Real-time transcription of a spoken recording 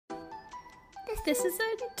This is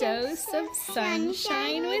a dose of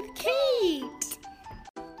sunshine with Kate.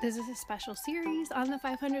 This is a special series on the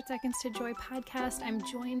 500 Seconds to Joy podcast. I'm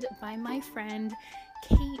joined by my friend,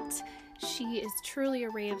 Kate. She is truly a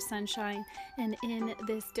ray of sunshine, and in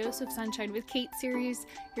this Dose of Sunshine with Kate series,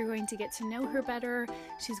 you're going to get to know her better.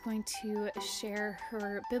 She's going to share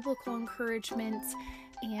her biblical encouragement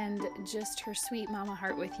and just her sweet mama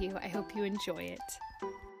heart with you. I hope you enjoy it.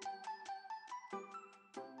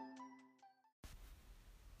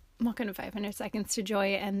 Welcome to 500 Seconds to Joy,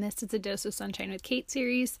 and this is a Dose of Sunshine with Kate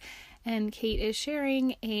series, and Kate is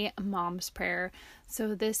sharing a mom's prayer.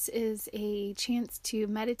 So this is a chance to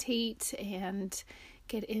meditate and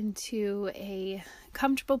get into a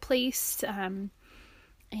comfortable place and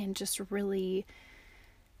just really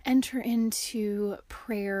enter into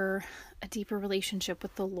prayer, a deeper relationship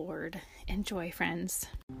with the Lord. Enjoy, friends.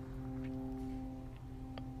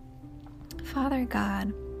 Father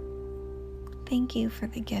God, thank you for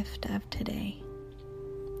the gift of today.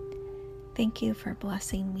 Thank you for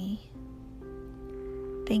blessing me.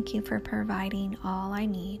 Thank you for providing all I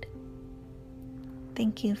need.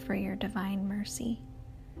 Thank you for your divine mercy,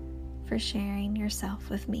 for sharing yourself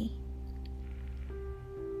with me.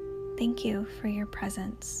 Thank you for your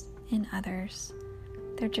presence in others,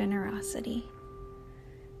 their generosity.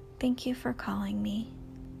 Thank you for calling me.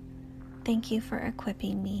 Thank you for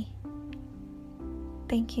equipping me.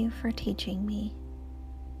 Thank you for teaching me.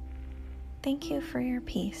 Thank you for your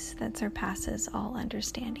peace that surpasses all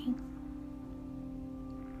understanding.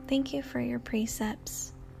 Thank you for your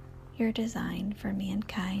precepts, your design for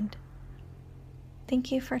mankind.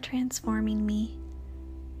 Thank you for transforming me.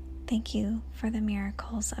 Thank you for the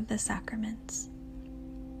miracles of the sacraments.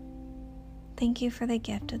 Thank you for the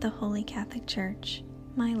gift of the Holy Catholic Church,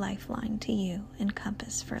 my lifeline to you and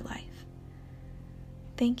compass for life.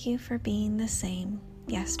 Thank you for being the same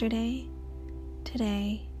yesterday,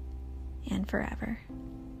 today, and forever.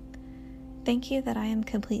 Thank you that I am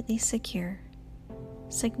completely secure,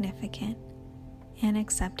 significant, and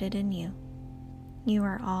accepted in you. You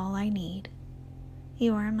are all I need.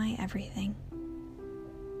 You are my everything.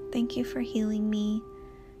 Thank you for healing me.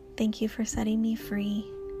 Thank you for setting me free.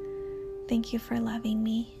 Thank you for loving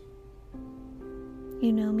me.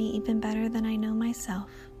 You know me even better than I know myself.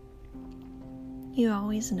 You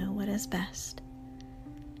always know what is best.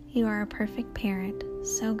 You are a perfect parent,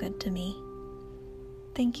 so good to me.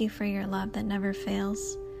 Thank you for your love that never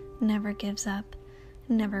fails, never gives up,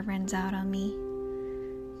 never runs out on me.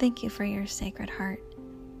 Thank you for your sacred heart.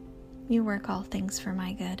 You work all things for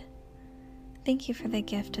my good. Thank you for the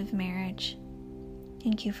gift of marriage.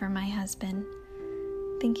 Thank you for my husband.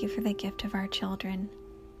 Thank you for the gift of our children.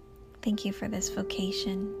 Thank you for this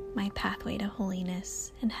vocation, my pathway to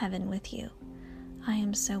holiness and heaven with you. I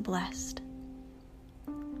am so blessed.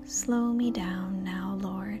 Slow me down now,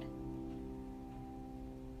 Lord.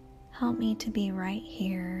 Help me to be right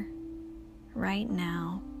here, right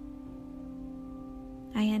now.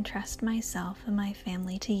 I entrust myself and my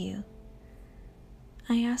family to you.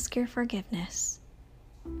 I ask your forgiveness.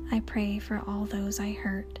 I pray for all those I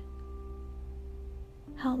hurt.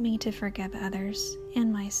 Help me to forgive others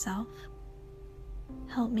and myself.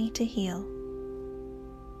 Help me to heal.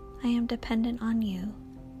 I am dependent on you.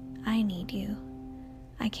 I need you.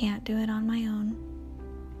 I can't do it on my own.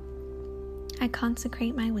 I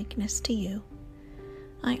consecrate my weakness to you.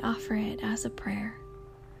 I offer it as a prayer.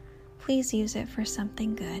 Please use it for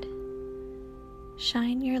something good.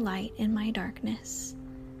 Shine your light in my darkness.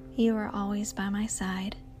 You are always by my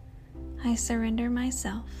side. I surrender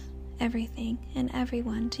myself, everything and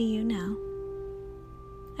everyone to you now.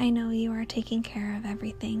 I know you are taking care of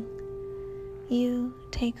everything. You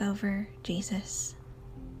take over, Jesus.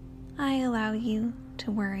 I allow you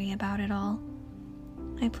to worry about it all.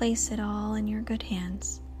 I place it all in your good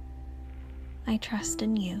hands. I trust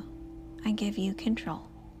in you. I give you control.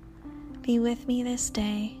 Be with me this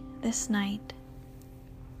day, this night.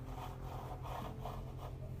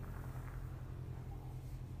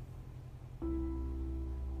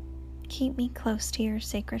 Keep me close to your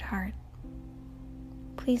sacred heart.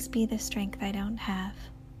 Please be the strength I don't have,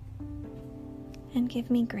 and give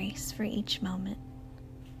me grace for each moment.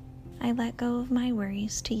 I let go of my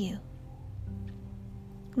worries to you.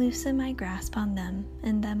 Loosen my grasp on them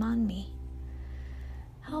and them on me.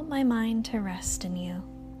 Help my mind to rest in you.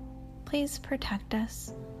 Please protect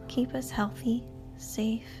us, keep us healthy,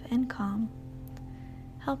 safe, and calm.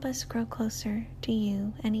 Help us grow closer to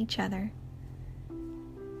you and each other.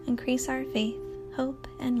 Increase our faith, hope,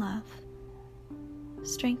 and love.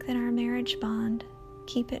 Strengthen our marriage bond.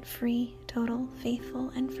 Keep it free, total, faithful,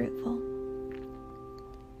 and fruitful.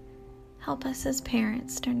 Help us as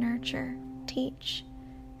parents to nurture, teach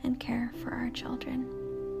and care for our children.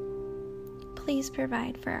 Please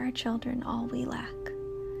provide for our children all we lack.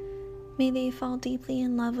 May they fall deeply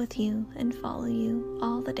in love with you and follow you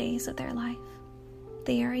all the days of their life.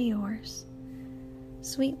 They are yours.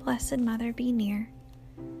 Sweet Blessed Mother, be near.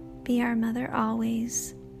 Be our mother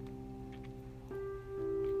always.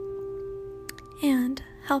 And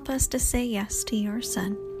help us to say yes to your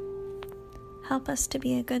Son. Help us to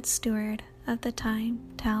be a good steward of the time,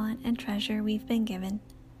 talent, and treasure we've been given.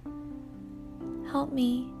 Help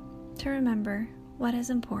me to remember what is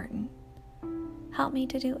important. Help me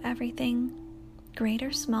to do everything, great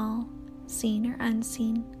or small, seen or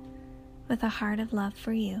unseen, with a heart of love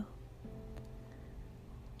for you.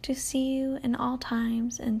 To see you in all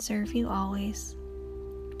times and serve you always.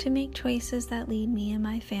 To make choices that lead me and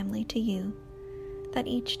my family to you, that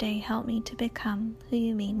each day help me to become who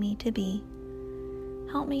you made me to be.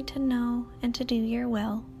 Help me to know and to do your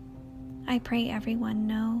will. I pray everyone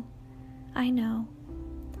know, I know,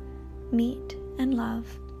 meet and love,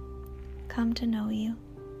 come to know you.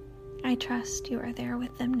 I trust you are there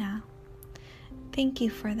with them now. Thank you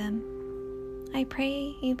for them. I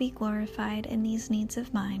pray you be glorified in these needs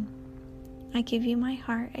of mine. I give you my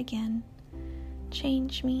heart again.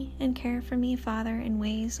 Change me and care for me, Father, in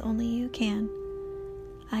ways only you can.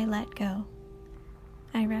 I let go.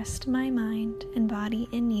 I rest my mind and body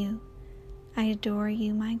in you. I adore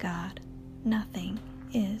you, my God. Nothing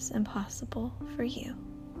is impossible for you.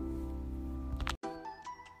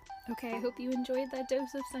 Okay, I hope you enjoyed that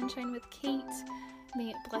dose of sunshine with Kate. May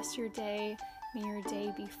it bless your day. May your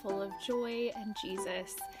day be full of joy and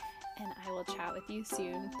Jesus. And I will chat with you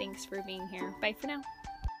soon. Thanks for being here. Bye for now.